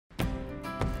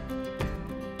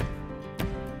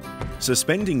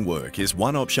Suspending work is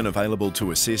one option available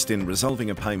to assist in resolving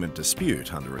a payment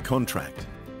dispute under a contract.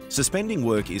 Suspending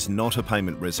work is not a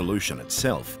payment resolution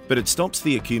itself, but it stops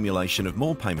the accumulation of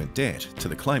more payment debt to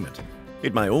the claimant.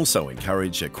 It may also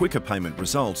encourage a quicker payment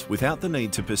result without the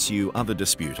need to pursue other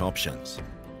dispute options.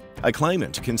 A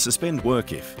claimant can suspend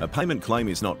work if a payment claim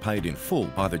is not paid in full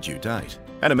by the due date,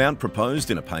 an amount proposed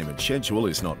in a payment schedule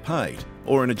is not paid,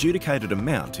 or an adjudicated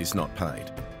amount is not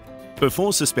paid.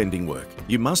 Before suspending work,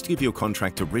 you must give your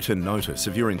contractor written notice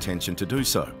of your intention to do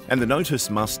so, and the notice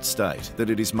must state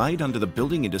that it is made under the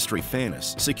Building Industry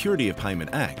Fairness Security of Payment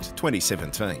Act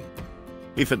 2017.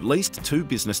 If at least 2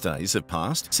 business days have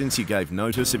passed since you gave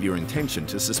notice of your intention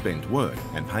to suspend work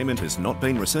and payment has not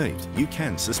been received, you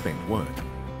can suspend work.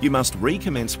 You must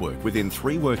recommence work within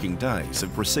 3 working days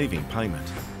of receiving payment.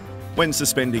 When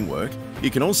suspending work, you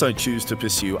can also choose to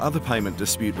pursue other payment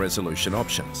dispute resolution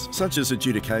options, such as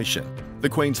adjudication, the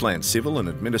Queensland Civil and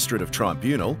Administrative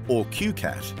Tribunal or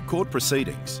QCAT, court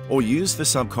proceedings, or use the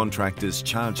subcontractor's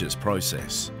charges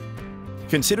process.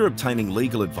 Consider obtaining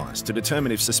legal advice to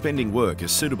determine if suspending work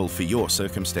is suitable for your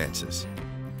circumstances.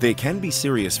 There can be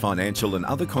serious financial and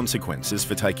other consequences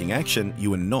for taking action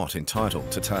you are not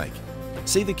entitled to take.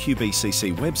 See the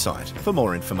QBCC website for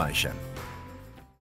more information.